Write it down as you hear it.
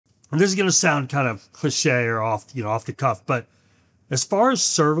and this is going to sound kind of cliche or off the cuff, but as far as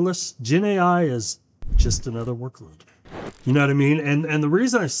serverless, GenAI is just another workload. You know what I mean? And the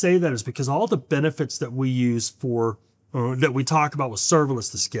reason I say that is because all the benefits that we use for, that we talk about with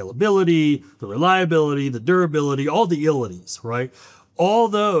serverless, the scalability, the reliability, the durability, all the ilities, right? All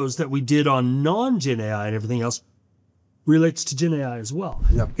those that we did on non-GenAI and everything else relates to GenAI as well.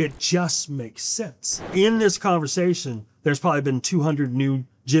 Yep. It just makes sense. In this conversation, there's probably been 200 new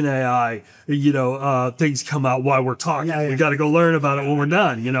GenAI, things come out while we're talking. Yeah. We got to go learn about it when we're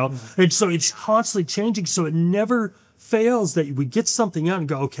done, And so it's constantly changing. So it never fails that we get something out and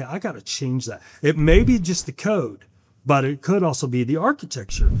go, okay, I got to change that. It may be just the code, but it could also be the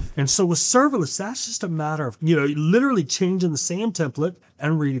architecture. And so with serverless, that's just a matter of, literally changing the SAM template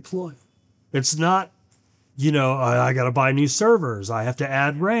and redeploy. It's not, I got to buy new servers. I have to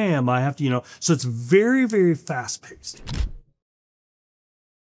add RAM. I have to, so it's very, very fast paced.